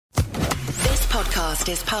podcast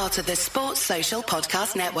is part of the Sports Social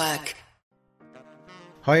Podcast Network.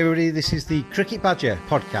 Hi everybody, this is the Cricket Badger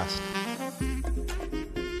podcast.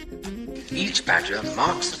 Each badger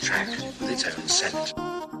marks the track with its own scent.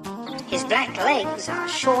 His black legs are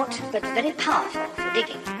short but very powerful for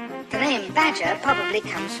digging. The name badger probably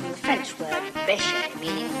comes from the French word bêcher,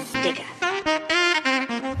 meaning digger.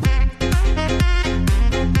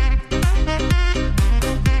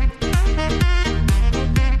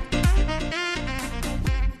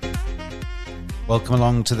 Welcome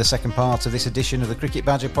along to the second part of this edition of the Cricket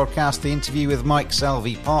Badger podcast, the interview with Mike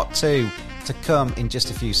Selvey, part 2, to come in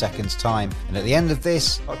just a few seconds' time. And at the end of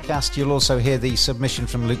this podcast, you'll also hear the submission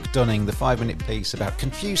from Luke Dunning, the 5-minute piece about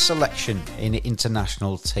confused selection in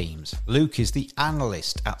international teams. Luke is the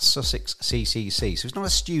analyst at Sussex CCC, so he's not a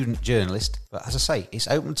student journalist, but as I say, it's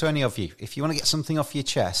open to any of you. If you want to get something off your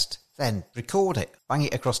chest, then record it. Bang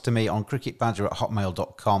it across to me on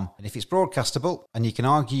cricketbadger@hotmail.com. And if it's broadcastable and you can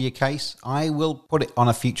argue your case, I will put it on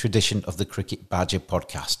a future edition of the Cricket Badger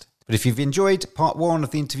podcast. But if you've enjoyed part 1 of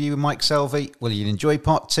the interview with Mike Selvey, well, you'll enjoy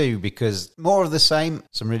part 2 because more of the same.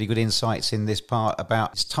 Some really good insights in this part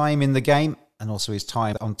about his time in the game and also his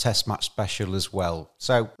time on Test Match Special as well.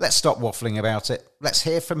 So let's stop waffling about it. Let's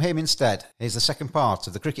hear from him instead. Here's the second part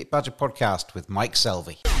of the Cricket Badger podcast with Mike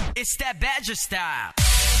Selvey. It's that Badger style.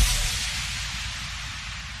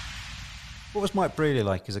 What was Mike Brearley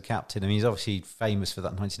like as a captain? I mean, he's obviously famous for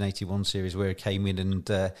that 1981 series where he came in and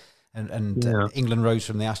England rose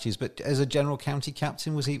from the Ashes. But as a general county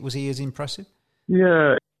captain, was he as impressive?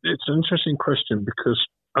 Yeah, it's an interesting question because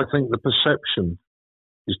I think the perception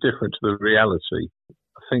is different to the reality.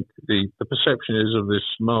 I think the perception is of this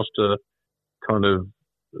master kind of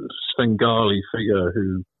Svengali figure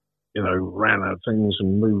who, you know, ran at things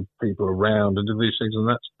and moved people around and did these things, and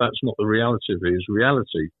that's not the reality of it. His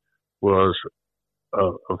reality was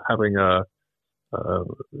of having a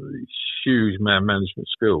huge man management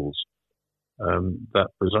skills that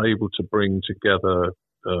was able to bring together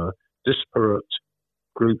disparate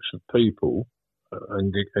groups of people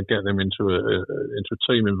and get them into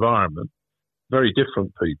a team environment, very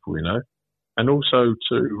different people, you know, and also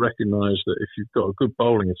to recognise that if you've got a good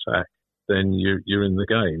bowling attack, then you're in the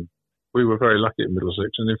game. We were very lucky at Middlesex,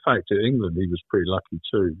 and in fact at England he was pretty lucky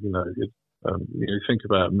too, you know. You think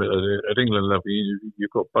about at England level, you've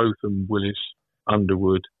got Botham, Willis,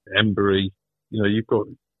 Underwood, Embury. You know, you've got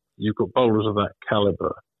bowlers of that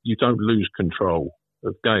calibre. You don't lose control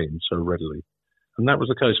of games so readily, and that was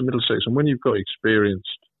the case at Middlesex. And when you've got experienced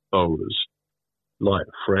bowlers like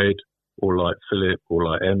Fred, or like Philip, or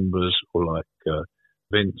like Embers, or like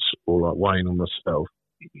Vince, or like Wayne or myself,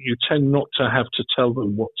 you tend not to have to tell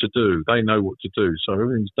them what to do. They know what to do, so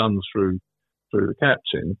everything's done through the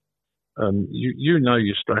captain. You know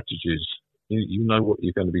your strategies. You know what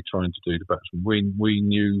you're going to be trying to do to batsmen. We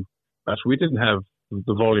knew that we didn't have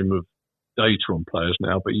the volume of data on players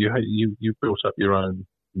now, but you built up your own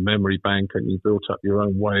memory bank and you built up your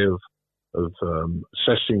own way of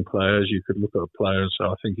assessing players. You could look at a player and say,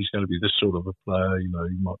 I think he's going to be this sort of a player. You know,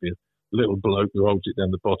 he might be a little bloke who holds it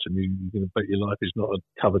down the bottom. You're going to bet your life he's not a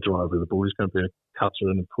cover driver of the ball. He's going to be a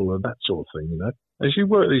cutter and a puller, that sort of thing, you know. As you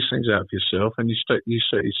work these things out for yourself and you set your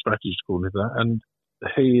strategy according to that, and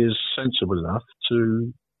he is sensible enough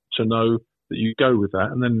to know that you go with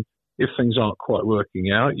that. And then if things aren't quite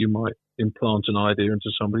working out, you might implant an idea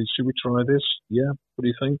into somebody. Should we try this? Yeah. What do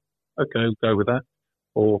you think? Okay, we'll go with that.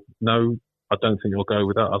 Or no, I don't think I'll go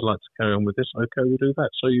with that. I'd like to carry on with this. Okay, we'll do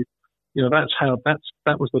that. So you know,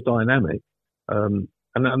 that was the dynamic. And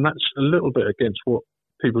that's a little bit against what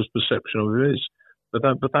people's perception of it is. But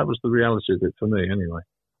that was the reality of it for me anyway.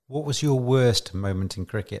 What was your worst moment in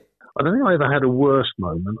cricket? I don't think I ever had a worst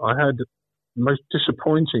moment. I had the most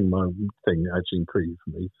disappointing thing actually in cricket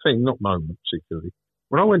for me. Not moment particularly.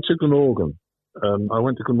 When I went to Glamorgan, I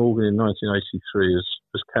went to Glamorgan in 1983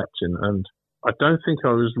 as captain, and I don't think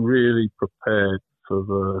I was really prepared for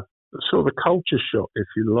the sort of a culture shock, if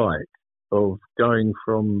you like, of going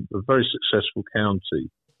from a very successful county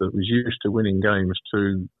that was used to winning games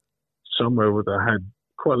to somewhere where they had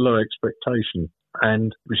quite low expectation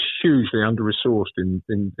and was hugely under-resourced in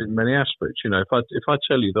many aspects. You know, if I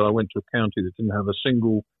tell you that I went to a county that didn't have a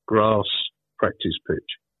single grass practice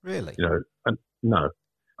pitch, really, you know, and no,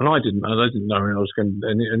 and I didn't know I was going.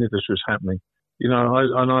 Any of this was happening. You know,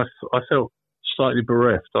 I felt slightly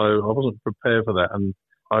bereft. I wasn't prepared for that, and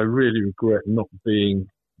I really regret not being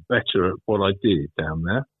better at what I did down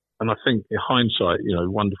there. And I think in hindsight, you know,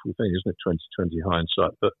 wonderful thing, isn't it? 2020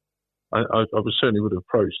 hindsight, but I certainly would have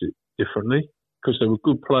approached it differently because there were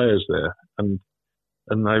good players there, and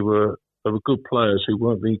they were good players who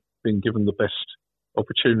weren't being given the best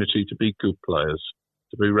opportunity to be good players,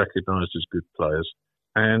 to be recognised as good players.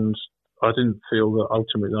 And I didn't feel that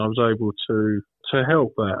ultimately I was able to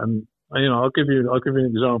help that. And, I'll give you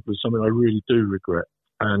an example of something I really do regret.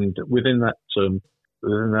 And within that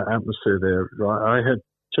atmosphere there, right, I had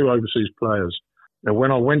 2 overseas players. Now,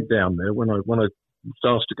 when I went down there, when I was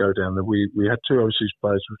asked to go down there, we had 2 overseas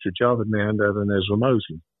players, which were Javed Meander and Ezra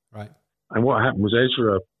Mosley. Right. And what happened was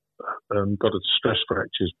Ezra got a stress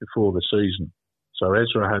fractures before the season, so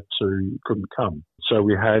Ezra couldn't come. So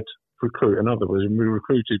we had to recruit another. We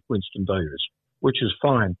recruited Winston Davis, which was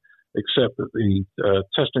fine, except that the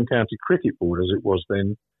Teston County Cricket Board, as it was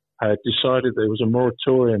then, had decided there was a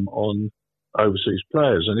moratorium on overseas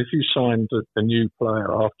players, and if you signed a new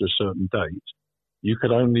player after a certain date, you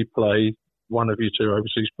could only play one of your 2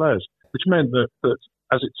 overseas players, which meant that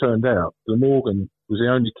as it turned out, Glamorgan was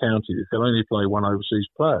the only county that could only play 1 overseas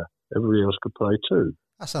player. Everybody else could play 2.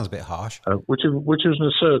 That sounds a bit harsh. Which was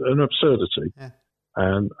an absurdity, yeah.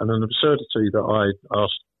 and an absurdity that I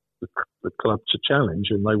asked the club to challenge,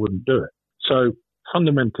 and they wouldn't do it. So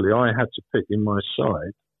fundamentally, I had to pick in my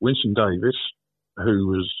side Winston Davis, who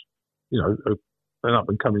was, an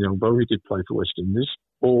up-and-coming young boy. He did play for West Indies,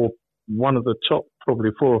 or one of the top,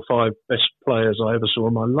 probably 4 or 5 best players I ever saw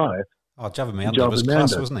in my life. Oh, Javed Meander was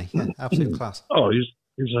class, wasn't he? Yeah, absolute class. Oh, he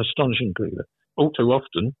was an astonishing cricketer. All too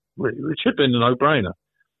often, it should have been a no-brainer,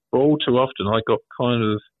 but all too often I got kind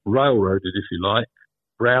of railroaded, if you like,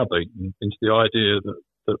 browbeaten into the idea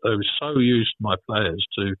that they were so used, my players,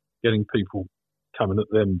 to getting people coming at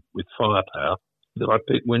them with firepower that I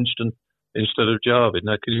picked Winston instead of Javed.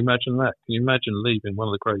 Now, can you imagine that? Can you imagine leaving one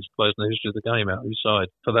of the greatest players in the history of the game out of his side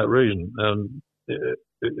for that reason?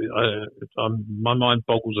 My mind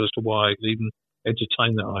boggles as to why I even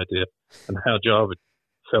entertained that idea, and how Javed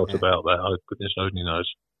felt about that. Oh, goodness only knows.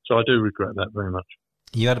 So I do regret that very much.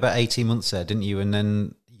 You had about 18 months there, didn't you? And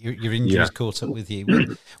then your injuries caught up with you.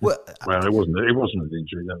 Well, it wasn't an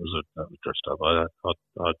injury. That was dressed up. I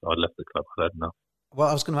left the club. I had enough. Well,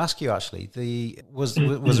 I was going to ask you actually. Was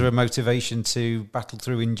there a motivation to battle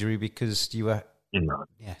through injury because you were? No.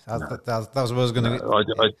 Yeah, that was what I was going to.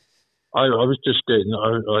 I was just getting.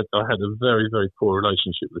 I had a very, very poor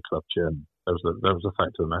relationship with the club chairman. That was the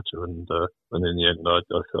fact of the matter. And in the end, I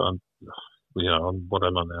thought, I'm what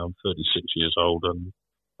am I now? I'm 36 years old, and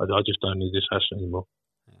I just don't need this hassle anymore.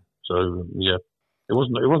 Yeah. So it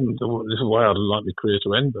wasn't. This is the way I'd like my career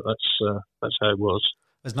to end, but that's how it was.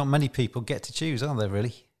 There's not many people get to choose, are there,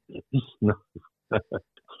 really? No.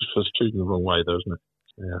 It's choosing the wrong way, though, isn't it?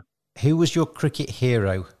 Yeah. Who was your cricket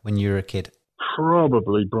hero when you were a kid?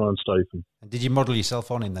 Probably Brian Statham. And did you model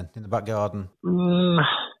yourself on him then, in the back garden?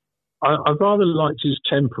 I rather liked his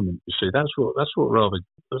temperament, you see. That's what I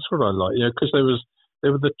like, because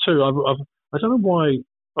there were the 2. I don't know why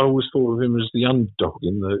I always thought of him as the underdog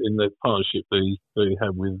in the partnership that he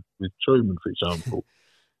had with Truman, for example.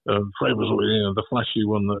 Fred was the flashy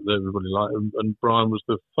one that everybody liked, and Brian was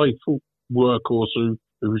the faithful workhorse who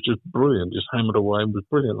was just brilliant, just hammered away and was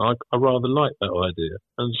brilliant. I rather liked that idea,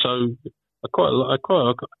 and so I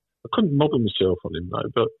couldn't model myself on him though.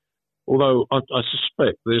 But although I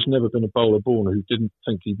suspect there's never been a bowler born who didn't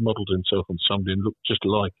think he'd modelled himself on somebody and looked just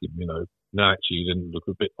like him. No, actually, he didn't look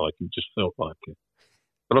a bit like him, just felt like him.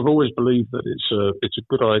 But I've always believed that it's a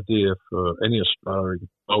good idea for any aspiring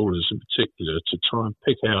bowlers in particular to try and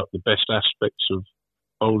pick out the best aspects of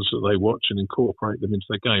bowlers that they watch and incorporate them into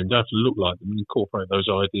their game. They don't have to look like them and incorporate those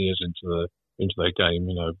ideas into their game.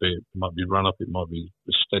 It might be run up, it might be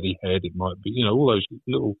a steady head, it might be all those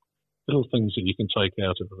little things that you can take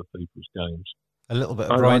out of other people's games. A little bit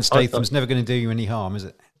of Brian Statham's never going to do you any harm, is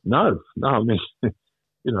it? No. I mean,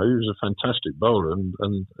 he was a fantastic bowler,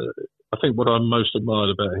 and I think what I most admired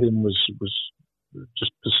about him was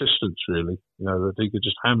just persistence, really. That he could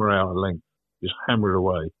just hammer out a length, just hammer it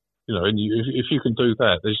away. And if you can do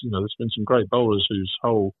that, there's been some great bowlers whose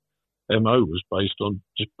whole MO was based on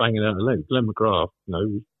just banging out a length. Glenn McGrath,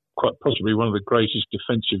 quite possibly one of the greatest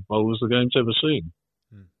defensive bowlers the game's ever seen.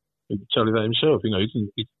 He could tell you that himself. He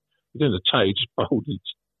didn't attack, he just bowled it,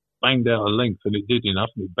 banged out a length, and it did enough,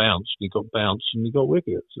 and it bounced, and he got bounced, and he got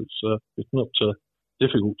wickets. It's not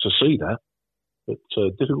difficult to see that, but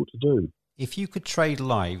difficult to do. If you could trade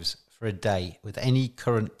lives for a day with any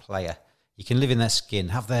current player, you can live in their skin,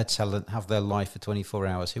 have their talent, have their life for 24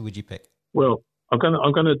 hours, who would you pick? Well, I'm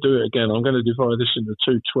going to do it again. I'm going to divide this into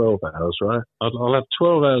 2 12 hours, right? I'll have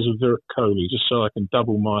 12 hours of Virat Kohli just so I can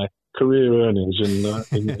double my career earnings in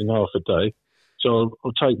half a day. So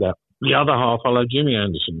I'll take that. The other half, I'll have Jimmy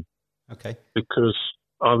Anderson. Okay. Because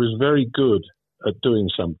I was very good at doing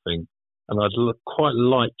something, And I'd quite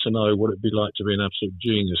like to know what it'd be like to be an absolute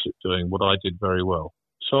genius at doing what I did very well.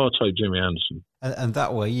 So I'll take Jimmy Anderson. And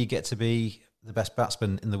that way you get to be the best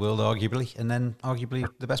batsman in the world, arguably, and then arguably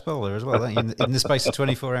the best bowler as well, don't you, in the space of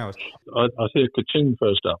 24 hours. I'd hear ka-ching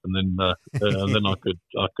first up, and then I could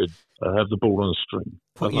have the ball on a string.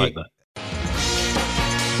 Like that.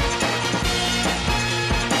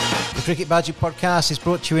 The Cricket Badger podcast is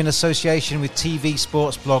brought to you in association with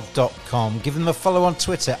tvsportsblog.com. Give them a follow on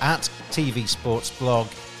Twitter at tvsportsblog.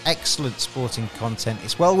 Excellent sporting content.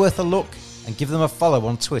 It's well worth a look. And give them a follow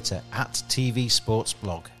on Twitter at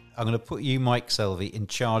tvsportsblog. I'm going to put you, Mike Selvey, in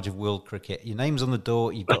charge of world cricket. Your name's on the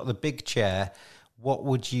door. You've got the big chair. What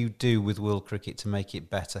would you do with world cricket to make it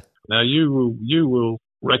better? Now, you will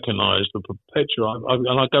recognise the perpetual...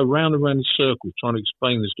 and I go round and round in circles trying to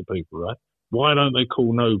explain this to people, right? Why don't they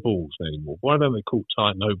call no balls anymore? Why don't they call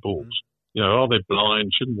tight no balls? You know, are they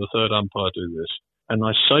blind? Shouldn't the third umpire do this? And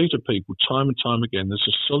I say to people time and time again, there's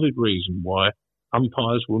a solid reason why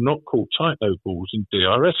umpires will not call tight no balls in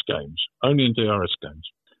DRS games, only in DRS games.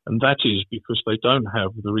 And that is because they don't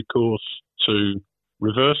have the recourse to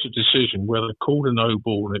reverse a decision where they call a no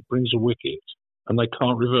ball and it brings a wicket and they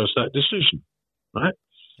can't reverse that decision, right?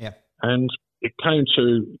 Yeah. And it came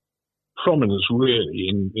to prominence really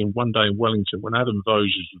in one day in Wellington when Adam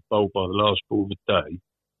Voges was bowled by the last ball of the day.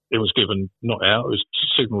 It was given not out, it was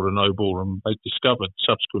signalled a no ball, and they discovered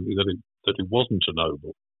subsequently that it wasn't a no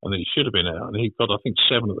ball and that he should have been out. And he got, I think,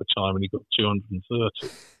 7 at the time and he got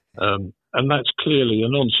 230. And that's clearly a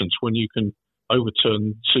nonsense when you can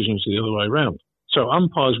overturn decisions the other way around. So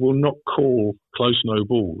umpires will not call close no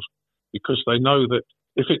balls because they know that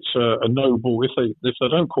if it's a no ball, if they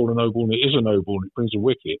don't call a no ball and it is a no ball and it brings a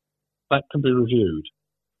wicket, that can be reviewed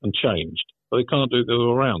and changed. But they can't do it the other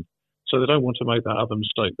way around. So they don't want to make that other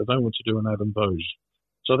mistake. They don't want to do an Adam Voges.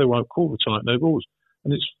 So they won't call the tight no balls.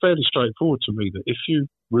 And it's fairly straightforward to me that if you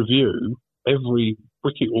review every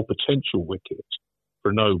wicket or potential wicket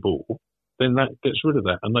for a no ball, then that gets rid of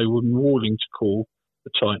that. And they were more willing to call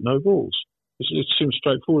the tight no balls. It seems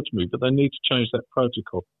straightforward to me, but they need to change that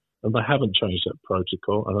protocol. And they haven't changed that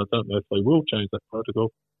protocol. And I don't know if they will change that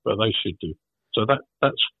protocol, but they should do. So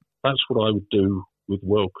that's what I would do with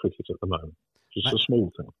world cricket at the moment. Just a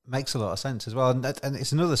small thing. Makes a lot of sense as well. And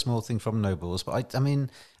it's another small thing from no balls. But I mean,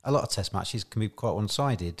 a lot of test matches can be quite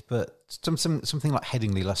one-sided. But something like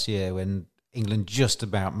Headingley last year when England just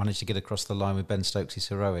about managed to get across the line with Ben Stokes'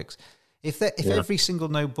 heroics. If every single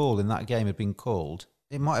no ball in that game had been called,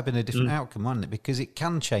 it might have been a different outcome, mightn't it? Because it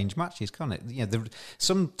can change matches, can't it? You know,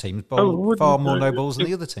 some teams bowl far more no balls than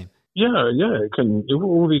the other team. Yeah, it can.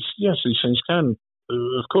 These things can.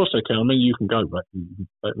 Of course they can. I mean, you can go back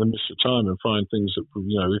the midst of time and find things that,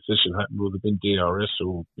 if this had happened, would have been DRS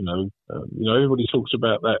or, everybody talks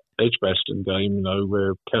about that Edgbaston game,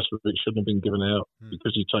 where Kasperovic shouldn't have been given out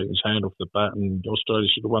because he'd taken his hand off the bat and Australia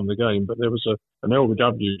should have won the game. But there was an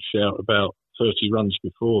LBW shout about 30 runs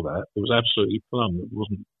before that. It was absolutely plumb.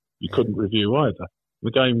 You couldn't review either.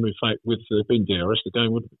 The game, in fact, with there been DRS, the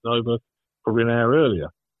game would have been over probably an hour earlier.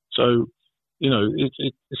 So,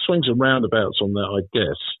 it swings and roundabouts on that, I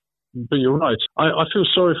guess. But you're right. I feel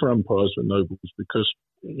sorry for umpires with no balls because,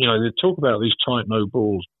 they talk about these tight no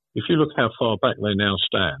balls. If you look how far back they now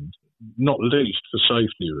stand, not least for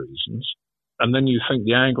safety reasons, and then you think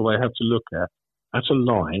the angle they have to look at a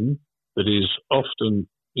line that is often,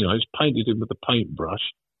 it's painted in with a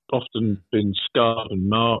paintbrush, often been scarred and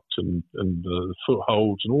marked and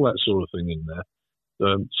footholds and all that sort of thing in there.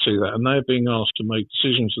 See that, and they're being asked to make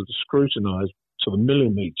decisions that are scrutinised to the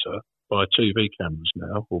millimetre by TV cameras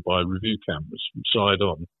now, or by review cameras from side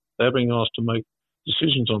on. They're being asked to make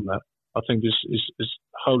decisions on that. I think is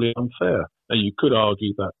wholly unfair. Now you could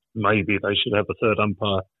argue that maybe they should have a third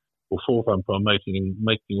umpire or fourth umpire making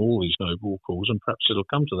all these no ball calls, and perhaps it'll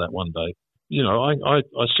come to that one day.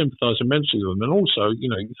 I sympathise immensely with them, and also, you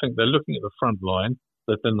think they're looking at the front line,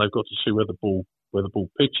 that then they've got to see where the ball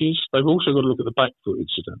pitches. They've also got to look at the back foot,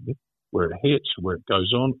 incidentally, where it hits, where it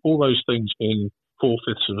goes on, all those things in 4/5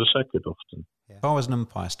 of a second often. Yeah. If I was an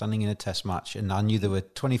umpire standing in a test match and I knew there were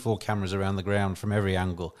 24 cameras around the ground from every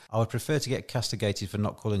angle, I would prefer to get castigated for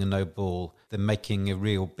not calling a no ball than making a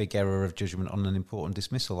real big error of judgment on an important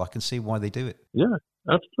dismissal. I can see why they do it. Yeah,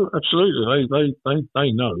 absolutely.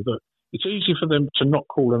 They know that it's easy for them to not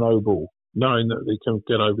call a no ball, knowing that they can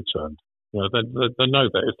get overturned. They know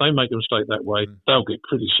that if they make a mistake that way, they'll get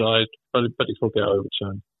criticised, but it will get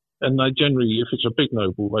overturned. And they generally, if it's a big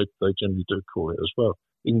no ball, they generally do call it as well.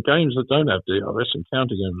 In games that don't have DRS and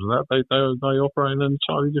counter games and that, they operate in an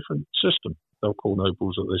entirely different system. They'll call no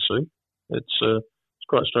balls that they see. It's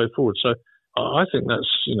quite straightforward. So I think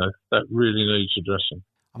that really needs addressing.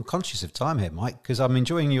 I'm conscious of time here, Mike, because I'm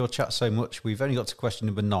enjoying your chat so much. We've only got to question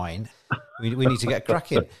number 9. We need to get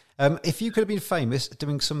cracking. If you could have been famous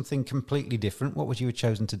doing something completely different, what would you have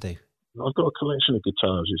chosen to do? I've got a collection of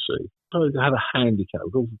guitars, you see. If I had a handicap,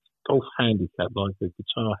 golf handicap, like a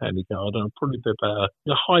guitar handicap, I don't know, probably be about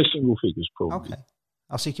high single figures, probably. Okay.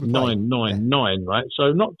 I'll see you can play. Nine, right?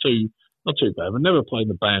 So not too bad. I've never played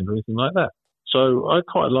in a band or anything like that. So I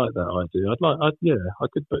quite like that idea. I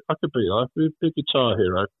could be a guitar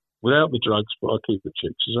hero without the drugs, but I keep the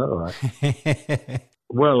chicks. Is that all right?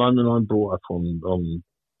 Well, I mean, I'm brought up on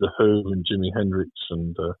the Who and Jimi Hendrix,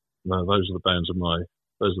 and those are the bands of my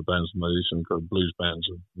youth, and got blues bands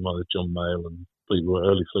of my John Mayall and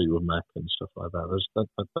early Fleetwood Mac and stuff like that.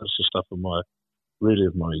 That's the stuff of my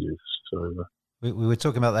youth. So we were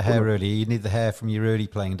talking about the hair earlier. You need the hair from your early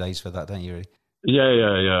playing days for that, don't you? Really?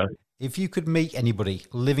 Yeah. If you could meet anybody,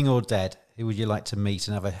 living or dead, who would you like to meet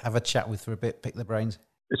and have a chat with for a bit, pick their brains?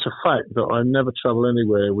 It's a fact that I never travel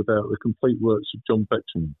anywhere without the complete works of John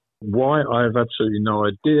Betjeman. Why? I have absolutely no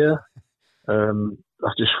idea. I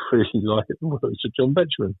just really like the works of John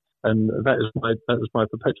Betjeman, and that was my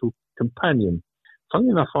perpetual companion. Funny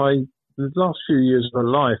enough, the last few years of my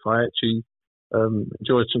life, I actually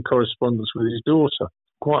enjoyed some correspondence with his daughter,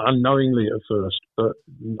 quite unknowingly at first, but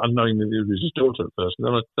unknowingly it was his daughter at first,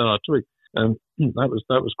 and then I tweaked. And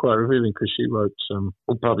that was quite revealing, because she wrote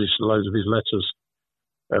or published loads of his letters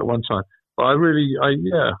at one time. But I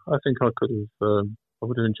think I could have. I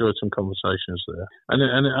would have enjoyed some conversations there,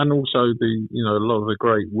 and also a lot of the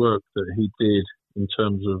great work that he did in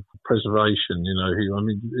terms of preservation.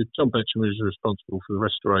 John Betjeman was responsible for the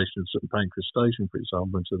restoration of St Pancras Station, for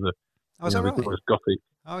example, into the the Gothic.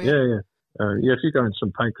 Oh yeah. If you go in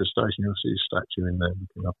St Pancras Station, you'll see a statue in there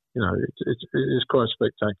looking up. It's quite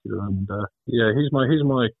spectacular, and he's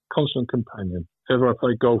my constant companion. If ever I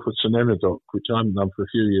play golf at St Enodoc, which I haven't done for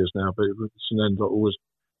a few years now, but St Enodoc always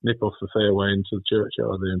nip off the fairway into the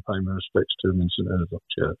churchyard there and pay my respects to him in St Enodoc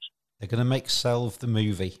Church. They're going to make Selv the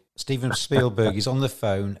movie. Steven Spielberg is on the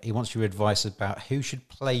phone. He wants your advice about who should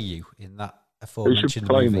play you in that aforementioned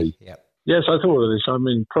movie. Who should play me? Yep. Yes, I thought of this. I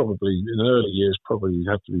mean, probably in the early years, you'd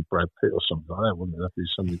have to be Brad Pitt or something like that, wouldn't it? That'd be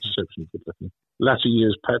something exceptionally good looking. Latter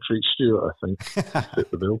years, Patrick Stewart, I think, fit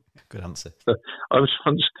the bill. Good answer. I was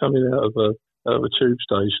once coming out of a tube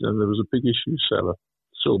station, and there was a big issue seller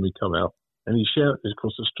saw me come out. And he shouted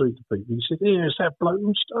across the street to people. He said, "Yeah, it's that bloke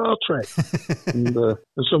from Star Trek." and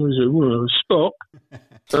somebody said, "Well, Spock."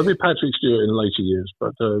 So it'll be Patrick Stewart in later years,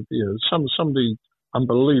 but somebody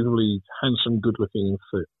unbelievably handsome, good-looking, and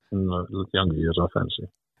fit in the younger years, I fancy.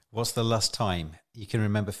 What's the last time you can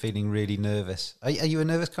remember feeling really nervous? Are you a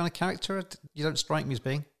nervous kind of character? You don't strike me as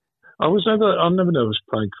being. I'm never nervous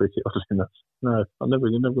playing cricket. No, I never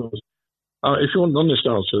was. If you want an honest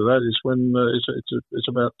answer to that, it's when it's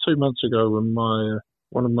about 2 months ago when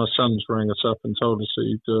one of my sons rang us up and told us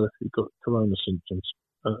that he'd got corona symptoms,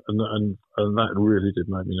 and that really did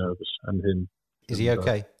make me nervous. And him. Is he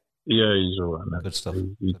okay? Yeah, he's all right now. Good stuff.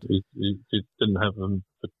 He didn't have them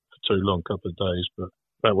for too long, couple of days, but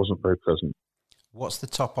that wasn't very pleasant. What's the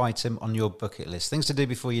top item on your bucket list? Things to do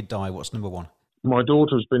before you die. What's number one? My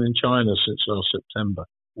daughter's been in China since last September.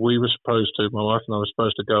 My wife and I were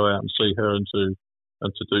supposed to go out and see her and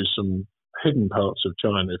to do some hidden parts of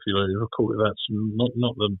China, if you like. You'll call it that.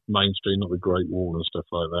 Not the main street, not the Great Wall and stuff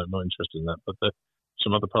like that. I'm not interested in that. But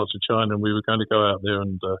some other parts of China, and we were going to go out there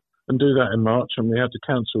and do that in March, and we had to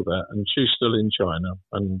cancel that. And she's still in China,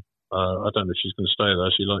 and I don't know if she's going to stay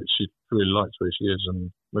there. She really likes where she is and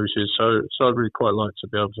where she is. So I'd really quite like to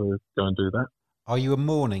be able to go and do that. Are you a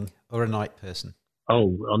morning or a night person?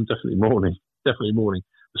 Oh, I'm definitely morning. Definitely morning.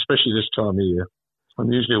 Especially this time of year. I'm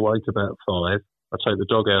usually awake about 5. I take the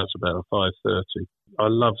dog out about 5:30. I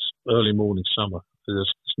love early morning summer.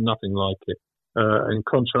 There's nothing like it. In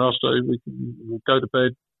contrast, we go to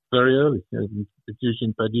bed very early. Usually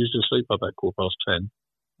in bed, usually asleep by about 10:15.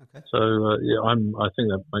 Okay. So I think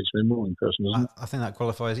that makes me a morning person, doesn't it? I think that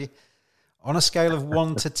qualifies you. On a scale of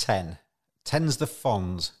 1 to 10, 10's the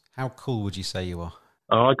Fonz. How cool would you say you are?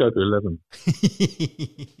 Oh, I go to 11.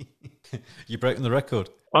 You've broken the record.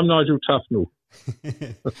 I'm Nigel Tufnell.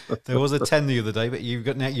 There was a 10 the other day, but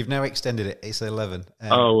you've now extended it. It's 11. I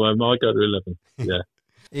go to 11. Yeah.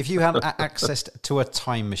 If you had access to a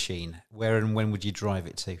time machine, where and when would you drive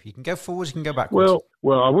it to? You can go forwards, you can go backwards.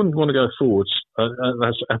 Well, I wouldn't want to go forwards.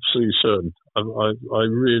 That's absolutely certain. I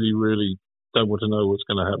really, really don't want to know what's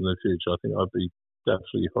going to happen in the future. I think I'd be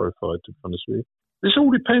absolutely horrified, to be honest with you. This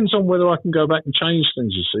all depends on whether I can go back and change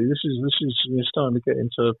things. You see, this is starting to get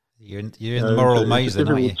into you're in the moral maze, then,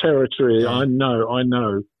 aren't you? Territory. Yeah. I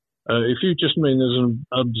know. If you just mean as an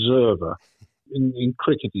observer, in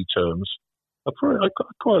crickety terms, I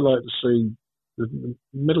quite like to see the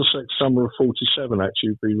Middlesex summer of '47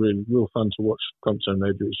 actually would be real fun to watch. Compton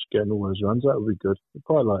Edwards getting all those runs. That would be good. I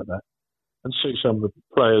quite like that, and see some of the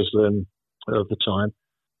players then of the time.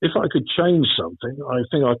 If I could change something, I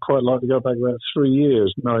think I'd quite like to go back about 3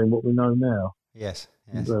 years, knowing what we know now. Yes.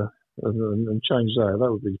 And change that.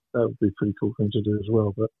 That would be a pretty cool thing to do as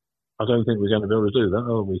well. But I don't think we're going to be able to do that,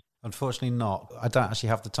 are we? Unfortunately not. I don't actually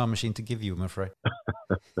have the time machine to give you, I'm afraid.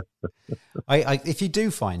 If you do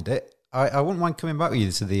find it, I wouldn't mind coming back with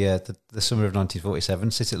you to the summer of 1947,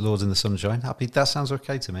 sit at Lord's in the sunshine. That sounds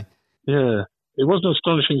okay to me. Yeah. It was an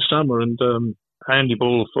astonishing summer, and Andy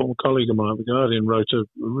Ball, a former colleague of mine at The Guardian, wrote a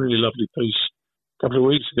really lovely piece a couple of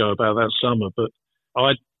weeks ago about that summer. But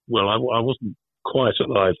I wasn't quite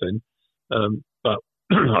alive then. But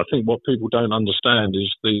I think what people don't understand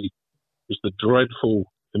is the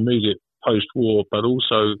dreadful immediate post-war, but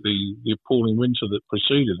also the appalling winter that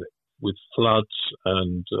preceded it, with floods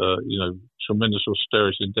and tremendous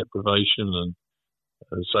austerity and deprivation, and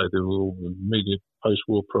so there were all immediate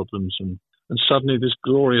post-war problems, and suddenly this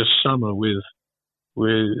glorious summer with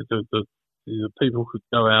the people could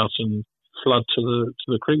go out and flood to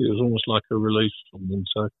the cricket. It was almost like a relief from them.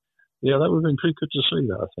 So yeah, that would have been pretty good to see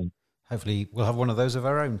that, I think. Hopefully we'll have one of those of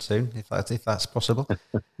our own soon, if that's possible.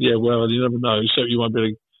 Yeah, well, you never know. So you won't be able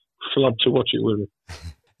to flood to watch it with it.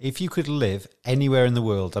 If you could live anywhere in the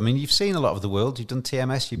world, I mean, you've seen a lot of the world. You've done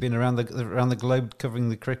TMS. You've been around the globe covering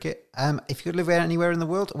the cricket. If you could live anywhere in the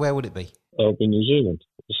world, where would it be? I'll be New Zealand.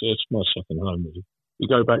 It's my second home, really. You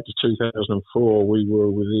go back to 2004, we were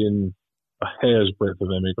within a hair's breadth of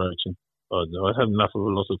emigrating. I had enough of a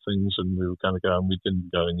lot of things, and we were going to go, and we didn't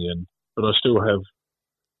go in the end. But I still have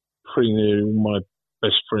pretty near my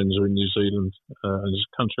best friends are in New Zealand, and it's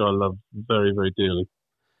a country I love very, very dearly.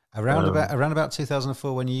 Around about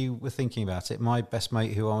 2004, when you were thinking about it, my best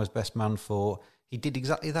mate, who I was best man for, he did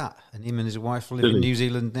exactly that. And him and his wife live in New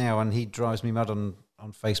Zealand now, and he drives me mad on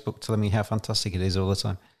Facebook, telling me how fantastic it is all the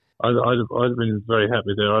time. I'd have been very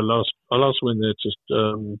happy there. I last went there just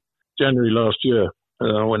January last year.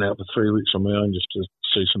 I went out for 3 weeks on my own just to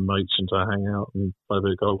see some mates and to hang out and play a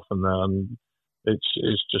bit of golf and that. And it's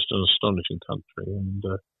just an astonishing country. And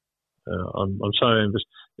I'm so envious.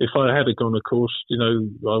 If I had gone, of course,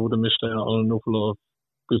 I would have missed out on an awful lot of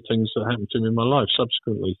good things that happened to me in my life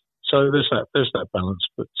subsequently. So there's that balance.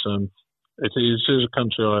 But it is a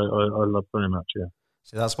country I love very much. Yeah.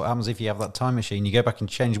 So that's what happens if you have that time machine. You go back and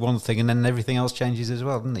change one thing, and then everything else changes as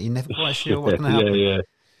well, doesn't it? You're never quite sure what's going to happen. Yeah.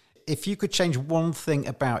 If you could change one thing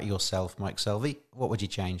about yourself, Mike Selvey, what would you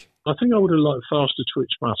change? I think I would have liked faster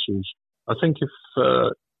twitch muscles. I think if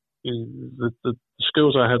the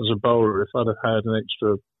skills I had as a bowler, if I'd have had an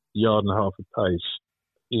extra yard and a half of pace,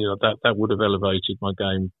 that would have elevated my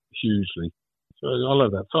game hugely. So I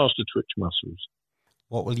love that, faster twitch muscles.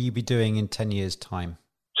 What will you be doing in 10 years' time?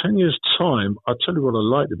 10 years' time, I'll tell you what I'd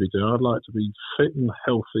like to be doing. I'd like to be fit and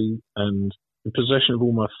healthy and in possession of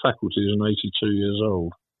all my faculties and 82 years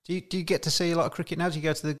old. Do you get to see a lot of cricket now? Do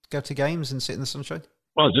you go to games and sit in the sunshine?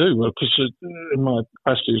 I do, because in my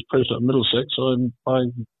capacity as president of Middlesex, I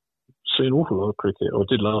see an awful lot of cricket, or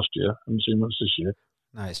did last year. I haven't seen much this year.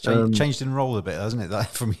 No, it's changed in role a bit, hasn't it? That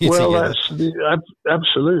from year to year. Well,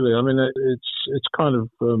 absolutely. I mean, it's kind of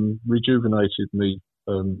rejuvenated me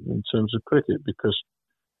in terms of cricket, because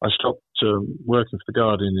I stopped working for The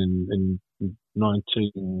Guardian in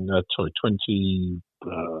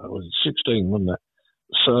 2016, wasn't it?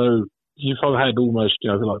 So you've had almost,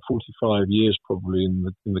 like 45 years probably in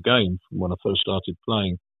the game from when I first started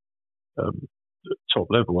playing top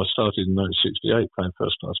level. I started in 1968 playing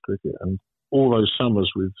first class cricket, and all those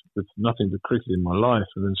summers with nothing but cricket in my life,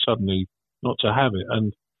 and then suddenly not to have it,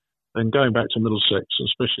 and then going back to Middlesex,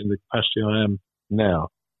 especially in the capacity I am now,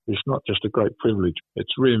 it's not just a great privilege.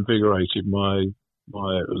 It's reinvigorated my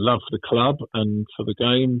love for the club and for the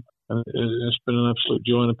game, and it's been an absolute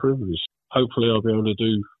joy and a privilege. Hopefully I'll be able to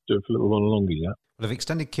do it for a little while longer yet. Well, they've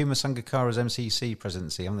extended Kumar Sangakkara's MCC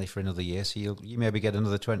presidency, haven't they, for another year? So you maybe get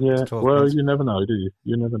another 12 well, months. You never know, do you?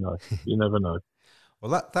 You never know. You never know.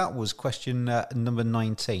 Well, that was question number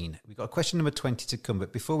 19. We've got question number 20 to come.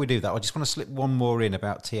 But before we do that, I just want to slip one more in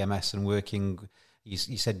about TMS and working. You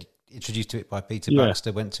said introduced to it by Peter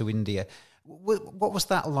Baxter, went to India. What was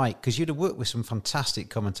that like? Because you'd have worked with some fantastic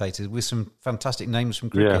commentators, with some fantastic names from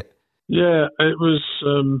cricket. Yeah, it was,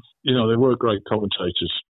 they were great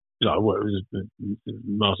commentators. I worked with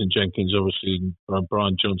Martin Jenkins, obviously, and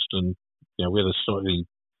Brian Johnston. We had a slightly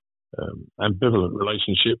ambivalent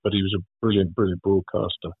relationship, but he was a brilliant, brilliant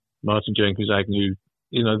broadcaster. Martin Jenkins, Agnew,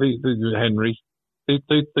 Henry.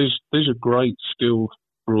 These are great, skilled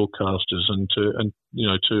broadcasters and to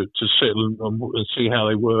sit and see how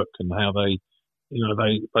they work and how they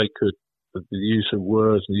could, the use of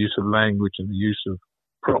words and the use of language and the use of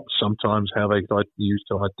props sometimes, how they use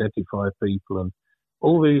to identify people, and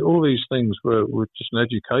all these things were just an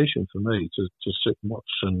education for me to sit and watch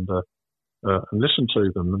and listen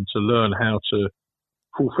to them and to learn how to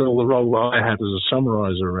fulfil the role that I had as a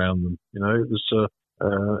summariser around them.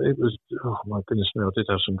 It was oh my goodness me, I did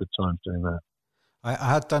have some good times doing that. I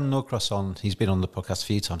had Dan Norcross on. He's been on the podcast a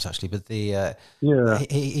few times actually, but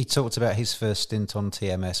he talked about his first stint on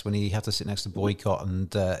TMS when he had to sit next to Boycott,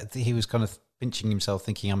 and he was kind of pinching himself,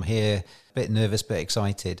 thinking, "I'm here, a bit nervous, but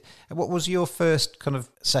excited." What was your first kind of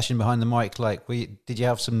session behind the mic like? Did you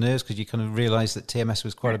have some nerves because you kind of realised that TMS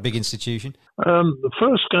was quite a big institution? The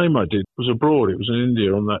first game I did was abroad. It was in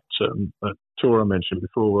India on that tour I mentioned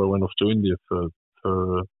before, where I went off to India for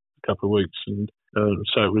a couple of weeks, and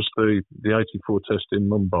so it was the 84 test in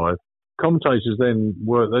Mumbai. Commentators then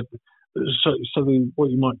were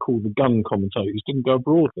what you might call the gun commentators didn't go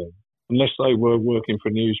abroad then, unless they were working for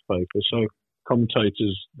a newspaper. So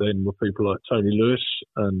commentators then were people like Tony Lewis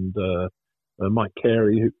and Mike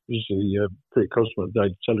Carey, who was the cricket correspondent at the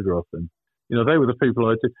Daily Telegraph. Then, they were the people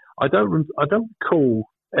I did. I don't recall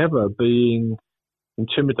ever being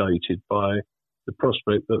intimidated by the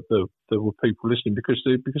prospect that there were people listening because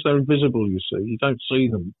they're invisible. You see, you don't see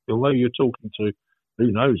them, although you're talking to,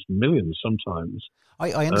 who knows, millions sometimes.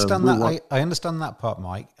 I understand that. I understand that part,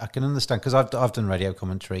 Mike. I can understand because I've done radio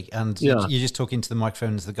commentary, and you're just talking to the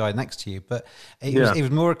microphone as the guy next to you. But it was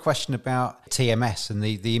more a question about TMS and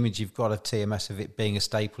the image you've got of TMS, of it being a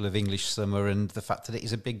staple of English summer, and the fact that it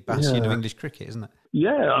is a big bastion of English cricket, isn't it?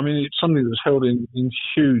 Yeah, I mean, it's something that's held in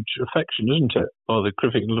huge affection, isn't it, by the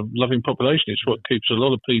cricket-loving population. It's what keeps a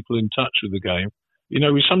lot of people in touch with the game.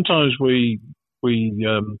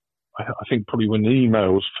 I think probably when the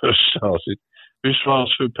emails first started, we used to ask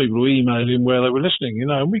for people to email in where they were listening,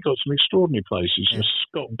 and we got some extraordinary places. Yeah.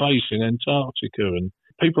 Scott Base in Antarctica, and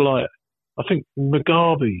people like, I think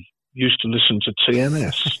Mugabe used to listen to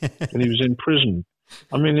TMS when he was in prison.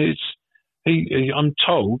 I mean, I'm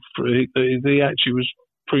told he actually was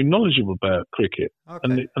pretty knowledgeable about cricket,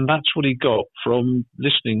 and that's what he got from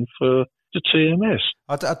listening to TMS.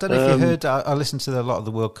 I don't know if you heard, I listened to a lot of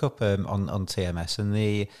the World Cup on TMS, and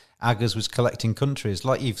the Aggers was collecting countries.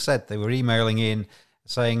 Like you've said, they were emailing in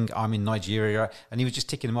saying, I'm in Nigeria, and he was just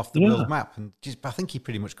ticking them off the world map. And I think he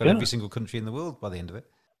pretty much got every single country in the world by the end of it.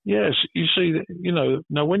 Yes, you see,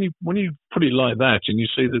 now when you put it like that, and you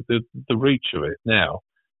see that the reach of it now,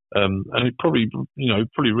 and it probably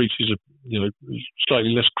reaches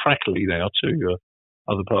slightly less crackly now to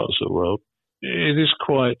other parts of the world. It is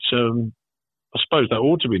quite, I suppose that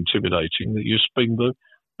ought to be intimidating that you're speaking, but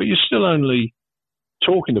you're still only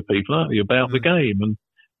talking to people, aren't you, about the game, and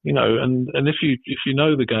and if you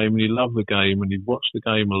know the game and you love the game and you've watched the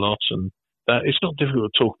game a lot, and that, it's not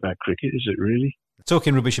difficult to talk about cricket, is it really?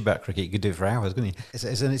 Talking rubbish about cricket, you could do it for hours, couldn't you?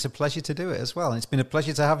 It's a pleasure to do it as well. And it's been a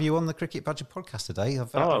pleasure to have you on the Cricket Badger podcast today.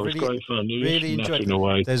 It was great fun. Really enjoyed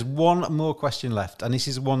it. There's one more question left, and this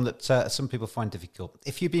is one that some people find difficult.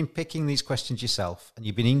 If you've been picking these questions yourself and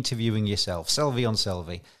you've been interviewing yourself, Selvey on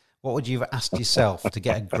Selvey, what would you have asked yourself to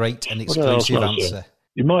get a great and exclusive answer?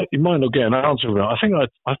 You might not get an answer for that.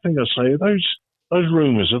 I think I'd say those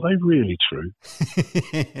rumours, are they really true?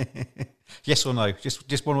 Yes or no?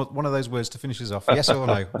 Just one of those words to finish us off. Yes or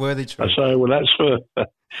no? Were they true? I say, well,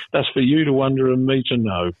 that's for you to wonder and me to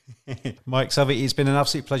know. Mike Selvey, it's been an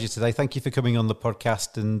absolute pleasure today. Thank you for coming on the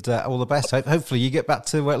podcast, and all the best. Hopefully you get back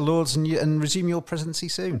to Lords and resume your presidency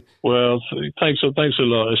soon. Well, thanks a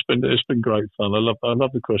lot. It's been great fun. I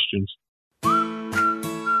love the questions.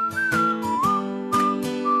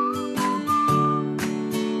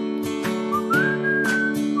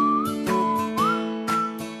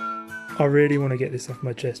 I really want to get this off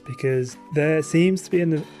my chest because there seems to be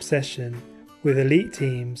an obsession with elite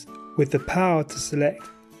teams with the power to select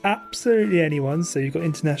absolutely anyone. So you've got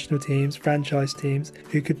international teams, franchise teams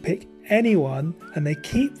who could pick anyone, and they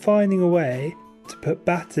keep finding a way to put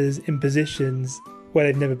batters in positions where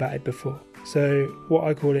they've never batted before. So what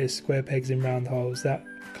I call it is square pegs in round holes, that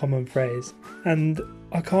common phrase. And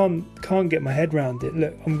I can't get my head around it.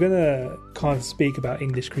 Look, I'm going to kind of speak about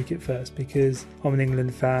English cricket first because I'm an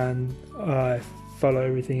England fan. I follow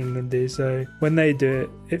everything England do. So when they do it,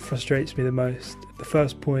 it frustrates me the most. The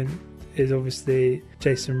first point is obviously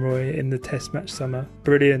Jason Roy in the Test match summer.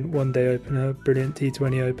 Brilliant one-day opener, brilliant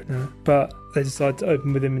T20 opener. But they decided to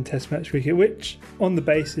open with him in Test match cricket, which on the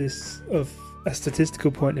basis of a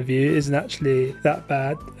statistical point of view isn't actually that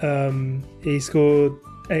bad. He scored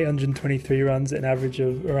 823 runs at an average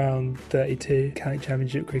of around 32 county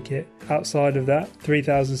championship cricket. Outside of that,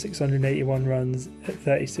 3,681 runs at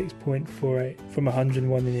 36.48 from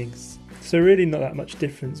 101 innings. So really not that much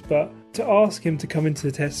difference, but to ask him to come into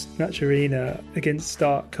the Test match arena against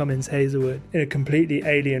Stark, Cummins, Hazelwood in a completely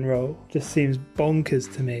alien role just seems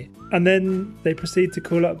bonkers to me. And then they proceed to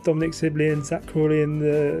call up Dominic Sibley and Zach Crawley in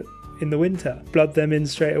the winter, blood them in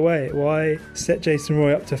straight away. Why set Jason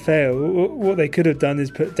Roy up to fail? What they could have done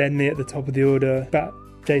is put Denley at the top of the order, bat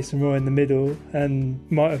Jason Roy in the middle, and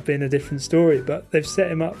might have been a different story, but they've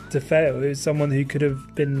set him up to fail. He was someone who could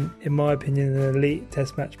have been, in my opinion, an elite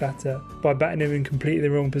Test match batter by batting him in completely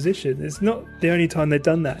the wrong position. It's not the only time they've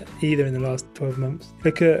done that either in the last 12 months.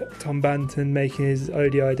 Look at Tom Banton making his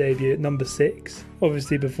ODI debut at number 6.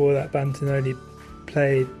 Obviously before that, Banton only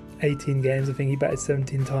played 18 games. I think he batted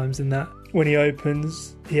 17 times in that. When he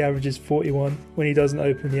opens, he averages 41. When he doesn't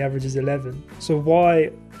open, he averages 11. So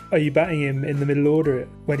why are you batting him in the middle order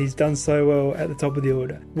when he's done so well at the top of the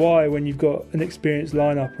order? Why, when you've got an experienced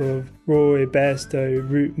lineup of Roy, Bairstow,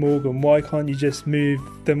 Root, Morgan, why can't you just move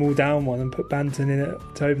them all down one and put Banton in it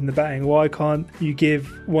to open the batting? Why can't you give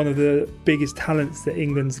one of the biggest talents that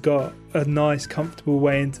England's got a nice, comfortable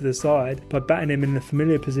way into the side by batting him in the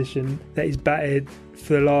familiar position that he's batted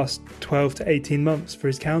for the last 12 to 18 months for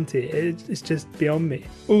his county? It's just beyond me.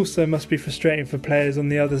 Also must be frustrating for players on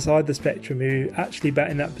the other side of the spectrum who actually bat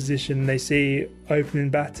in that position. They see opening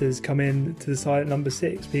batters come in to the side at number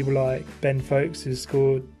 6. People like Ben Folkes, who's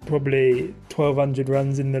scored probably 1,200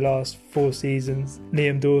 runs in the last 4 seasons.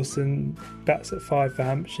 Liam Dawson bats at 5 for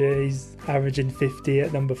Hampshire. He's averaging 50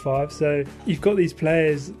 at number 5. So you've got these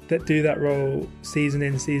players that do that role season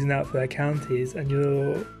in, season out for their counties, and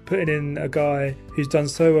you're putting in a guy who's done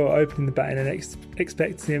so well opening the batting and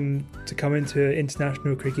expecting him to come into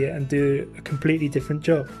international cricket and do a completely different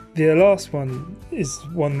job. The last one is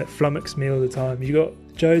one that flummoxed me all the time. You got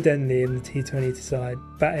Joe Denley in the T20 side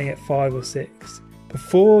batting at 5 or 6.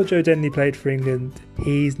 Before Joe Denley played for England,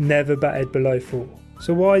 he's never batted below 4.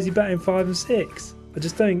 So why is he batting 5 and 6? I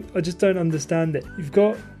just don't understand it. You've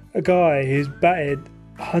got a guy who's batted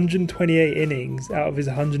 128 innings out of his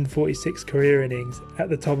 146 career innings at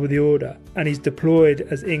the top of the order, and he's deployed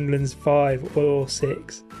as England's 5 or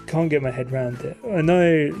 6. Can't get my head around it. I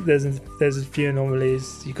know there's a few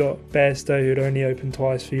anomalies. You got Bairstow, who'd only opened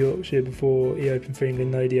twice for Yorkshire before he opened for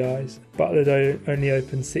England in ODIs. Butler only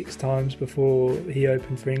opened 6 times before he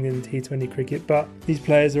opened for England in T20 cricket. But these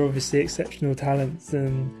players are obviously exceptional talents,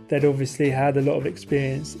 and they'd obviously had a lot of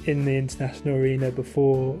experience in the international arena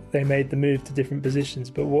before they made the move to different positions.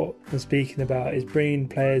 But what I'm speaking about is bringing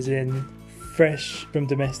players in fresh from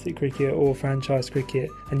domestic cricket or franchise cricket,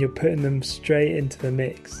 and you're putting them straight into the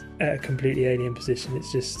mix at a completely alien position.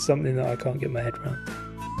 It's just something that I can't get my head around.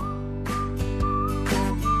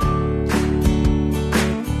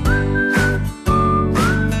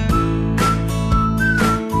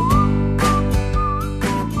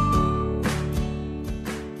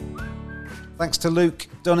 Thanks to Luke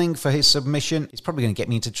Dunning for his submission. It's probably going to get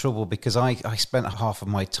me into trouble because I spent half of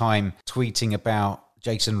my time tweeting about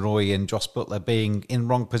Jason Roy and Joss Butler being in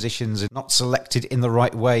wrong positions and not selected in the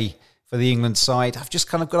right way for the England side. I've just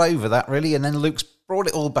kind of got over that, really, and then Luke's brought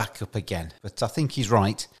it all back up again. But I think he's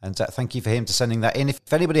right, and thank you for him to sending that in.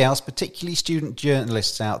 If anybody else, particularly student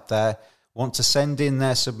journalists out there, want to send in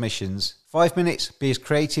their submissions, 5 minutes, be as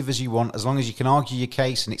creative as you want, as long as you can argue your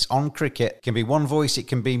case and it's on cricket. It can be one voice, it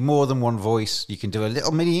can be more than one voice. You can do a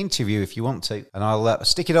little mini interview if you want to, and I'll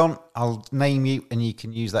stick it on, I'll name you, and you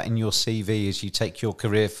can use that in your CV as you take your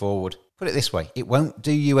career forward. Put it this way, it won't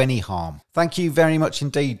do you any harm. Thank you very much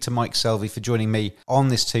indeed to Mike Selvey for joining me on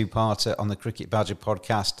this 2-parter on the Cricket Badger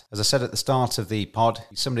podcast. As I said at the start of the pod,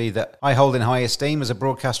 he's somebody that I hold in high esteem as a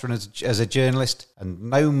broadcaster and as a journalist, and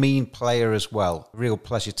no mean player as well. Real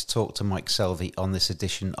pleasure to talk to Mike Selvey on this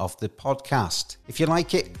edition of the podcast. If you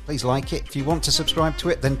like it, please like it. If you want to subscribe to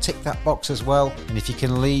it, then tick that box as well. And if you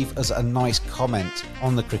can leave us a nice comment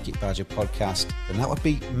on the Cricket Badger podcast, then that would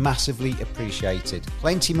be massively appreciated.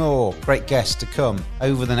 Plenty more great guests to come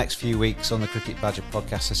over the next few weeks on the Cricket Badger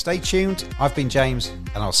podcast, so stay tuned. I've been James,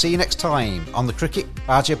 and I'll see you next time on the Cricket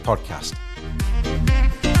Badger podcast.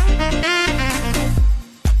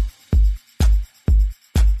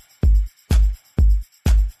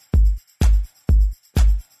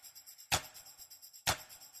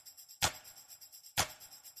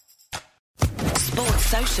 Sports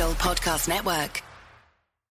Social Podcast Network.